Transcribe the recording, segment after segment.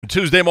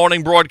Tuesday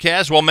morning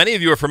broadcast. Well, many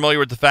of you are familiar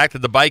with the fact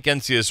that the Bike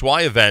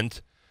NCSY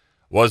event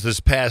was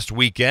this past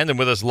weekend, and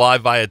with us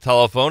live via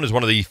telephone is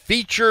one of the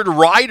featured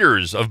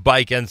riders of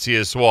Bike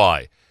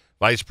NCSY,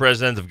 Vice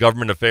President of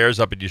Government Affairs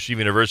up at Yeshiva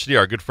University,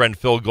 our good friend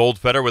Phil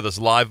Goldfeder, with us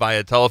live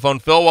via telephone.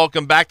 Phil,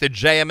 welcome back to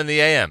JM in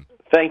the AM.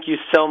 Thank you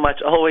so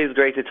much. Always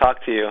great to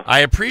talk to you.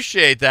 I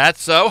appreciate that.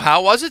 So,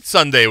 how was it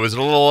Sunday? Was it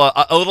a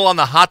little on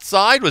the hot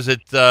side? Was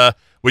it?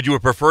 Would you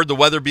have preferred the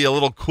weather be a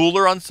little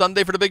cooler on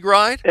Sunday for the big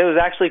ride? It was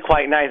actually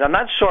quite nice. I'm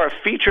not sure, a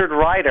featured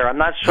rider, I'm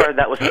not sure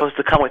that was supposed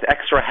to come with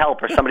extra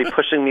help or somebody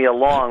pushing me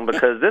along,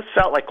 because this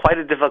felt like quite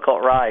a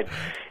difficult ride.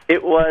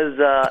 It was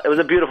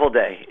a beautiful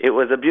day. It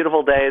was a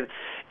beautiful day.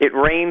 It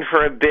rained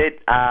for a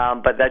bit,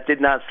 but that did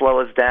not slow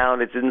us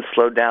down. It didn't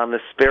slow down the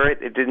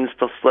spirit. It didn't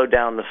slow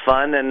down the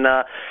fun. And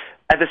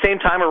at the same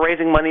time, we're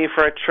raising money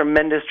for a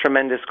tremendous,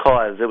 tremendous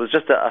cause. It was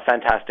just a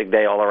fantastic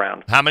day all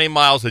around. How many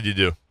miles did you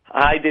do?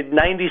 I did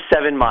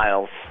 97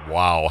 miles.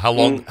 Wow. How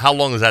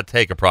long does that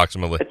take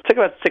approximately? It took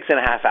about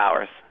 6.5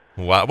 hours.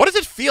 Wow. What does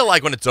it feel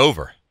like when it's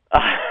over?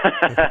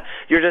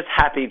 You're just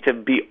happy to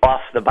be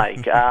off the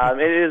bike. I've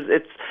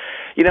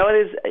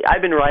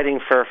been riding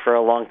for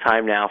a long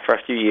time now, for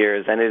a few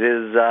years, and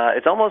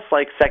it's almost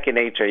like second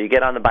nature. You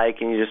get on the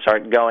bike and you just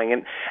start going,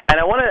 and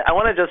I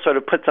want to just sort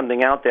of put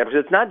something out there, because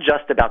it's not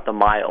just about the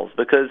miles.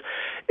 Because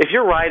if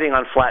you're riding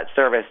on flat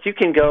surface, you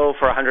can go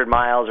for 100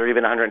 miles or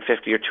even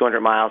 150 or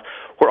 200 miles.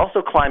 We're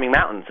also climbing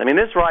mountains. I mean,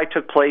 this ride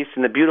took place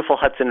in the beautiful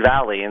Hudson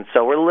Valley, and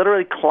so we're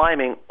literally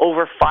climbing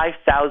over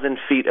 5,000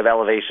 feet of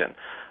elevation.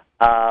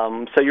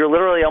 So you're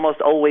literally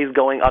almost always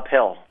going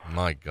uphill.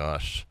 My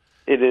gosh.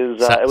 It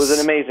was an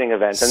amazing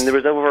event, and there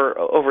was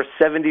over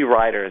 70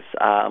 riders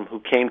who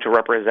came to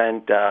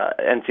represent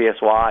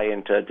NCSY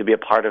and to be a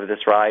part of this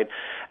ride.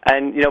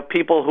 And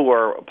people who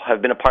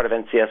have been a part of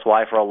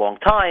NCSY for a long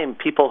time,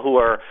 people who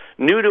are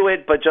new to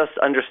it but just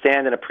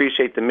understand and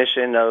appreciate the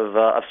mission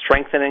of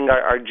strengthening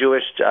our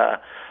Jewish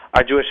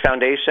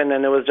foundation.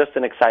 And it was just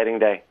an exciting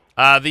day.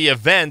 The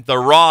event, the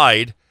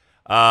ride,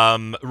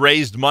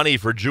 raised money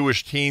for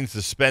Jewish teens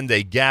to spend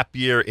a gap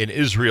year in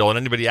Israel. And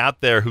anybody out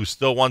there who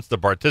still wants to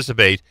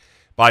participate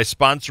by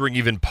sponsoring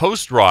even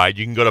post-ride,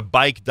 you can go to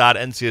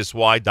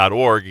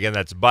bike.ncsy.org. Again,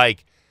 that's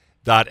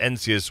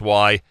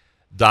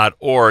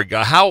bike.ncsy.org.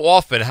 How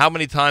often, how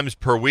many times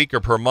per week or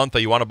per month are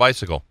you on a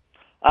bicycle?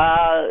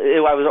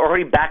 I was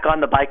already back on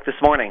the bike this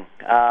morning.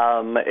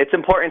 It's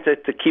important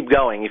to keep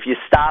going. If you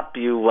stop,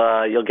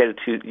 you'll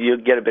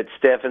get a bit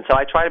stiff, and so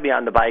I try to be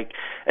on the bike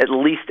at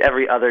least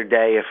every other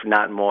day, if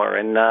not more.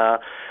 And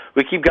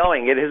we keep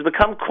going. It has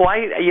become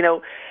quite,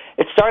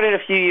 it started a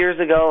few years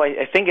ago.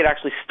 I think it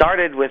actually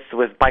started with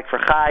Bike for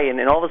Chai, and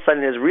all of a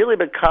sudden it has really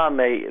become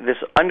this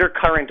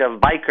undercurrent of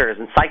bikers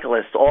and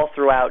cyclists all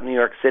throughout New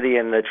York City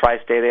and the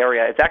tri-state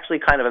area. It's actually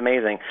kind of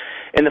amazing.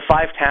 In the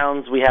 5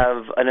 towns, we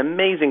have an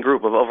amazing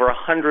group of over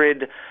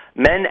 100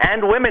 men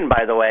and women,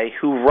 by the way,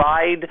 who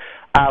ride,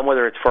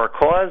 whether it's for a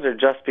cause or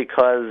just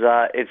because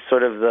it's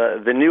sort of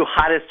the new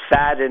hottest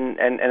fad, and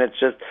it's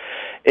just,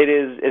 it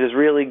is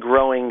really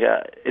growing.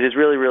 It is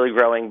really, really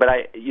growing. But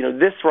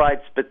this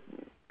ride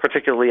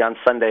particularly on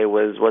Sunday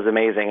was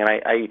amazing, and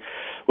I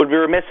would be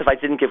remiss if I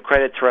didn't give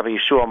credit to Rabbi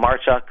Yeshua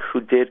Marchuk, who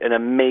did an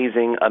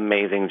amazing,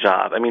 amazing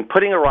job. I mean,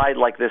 putting a ride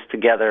like this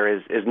together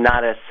is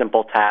not a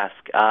simple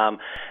task, and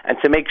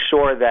to make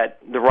sure that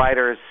the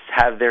riders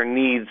have their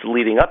needs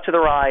leading up to the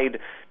ride,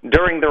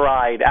 during the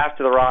ride,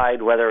 after the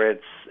ride, whether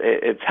it's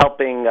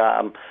helping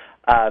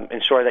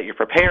ensure that you're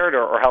prepared,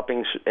 or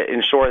helping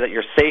ensure that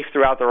you're safe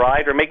throughout the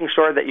ride, or making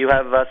sure that you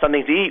have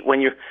something to eat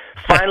when you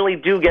finally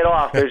do get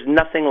off. There's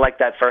nothing like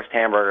that first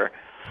hamburger.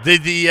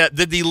 Did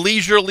the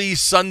leisurely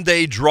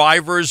Sunday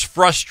drivers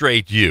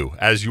frustrate you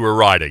as you were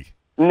riding?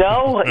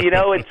 No,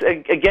 it's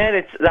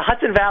the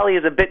Hudson Valley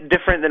is a bit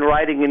different than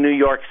riding in New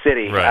York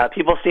City. Right.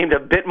 People seemed a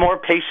bit more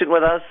patient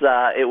with us.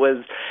 It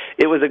was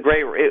a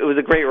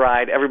great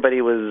ride.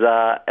 Everybody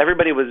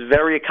was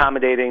very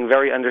accommodating,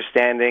 very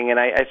understanding, and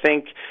I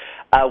think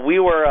we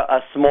were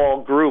a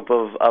small group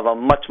of a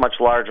much, much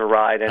larger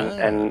ride,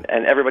 and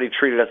everybody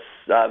treated us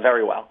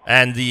very well.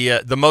 And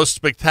the most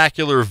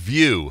spectacular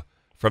view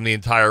from the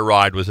entire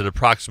ride was at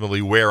approximately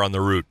where on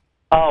the route?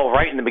 Oh,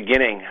 right in the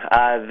beginning.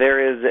 There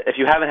is, if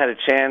you haven't had a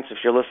chance,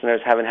 if your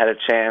listeners haven't had a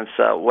chance,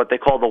 what they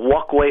call the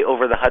walkway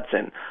over the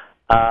Hudson.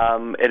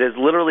 It is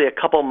literally a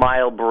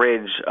couple-mile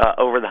bridge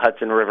over the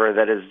Hudson River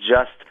that is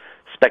just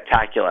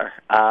spectacular.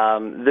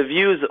 The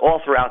views all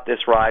throughout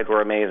this ride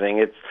were amazing.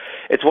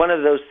 It's one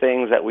of those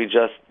things that we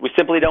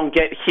simply don't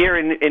get here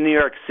in New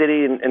York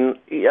City and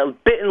a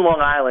bit in Long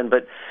Island,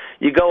 but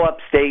you go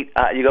upstate,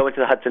 you go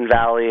into the Hudson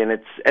Valley, and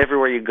it's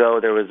everywhere you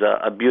go. There was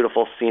a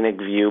beautiful scenic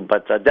view,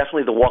 but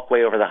definitely the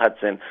walkway over the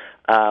Hudson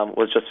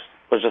was just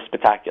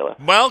spectacular.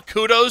 Well,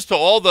 kudos to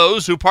all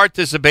those who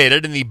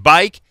participated in the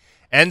Bike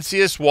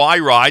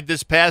NCSY ride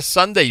this past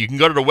Sunday. You can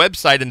go to the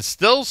website and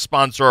still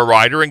sponsor a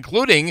rider,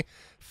 including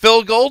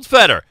Phil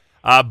Goldfeder.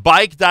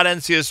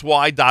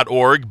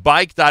 Bike.ncsy.org,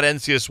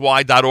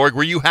 bike.ncsy.org.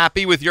 Were you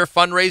happy with your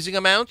fundraising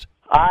amount?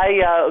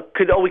 We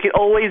could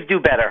always do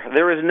better.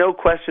 There is no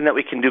question that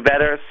we can do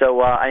better.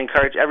 So I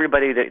encourage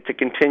everybody to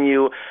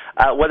continue,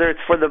 whether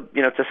it's for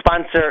to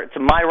sponsor to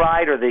my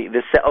ride or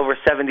the over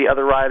 70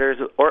 other riders,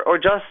 or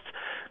just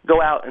go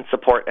out and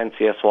support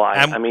NCSY.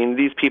 I mean,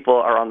 these people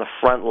are on the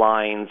front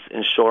lines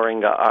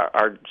ensuring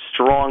our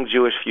strong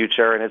Jewish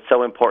future, and it's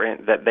so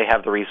important that they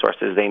have the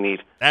resources they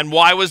need. And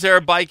why was there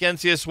a Bike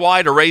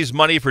NCSY? To raise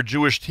money for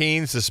Jewish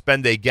teens to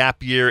spend a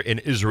gap year in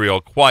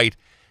Israel. Quite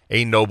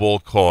a noble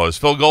cause.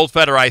 Phil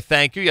Goldfeder, I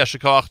thank you. Yasher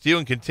koach to you,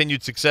 and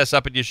continued success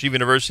up at Yeshiva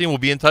University, and we'll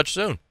be in touch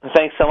soon.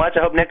 Thanks so much.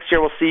 I hope next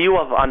year we'll see you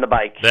on the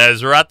bike.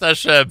 Bezrat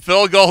Hashem.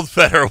 Phil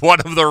Goldfeder,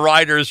 one of the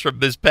riders from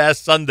this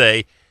past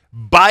Sunday.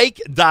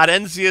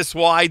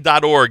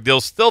 Bike.ncsy.org.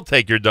 They'll still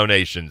take your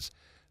donations.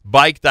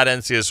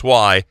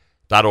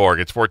 Bike.ncsy.org.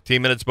 It's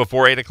 14 minutes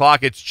before 8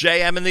 o'clock. It's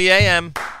JM in the AM.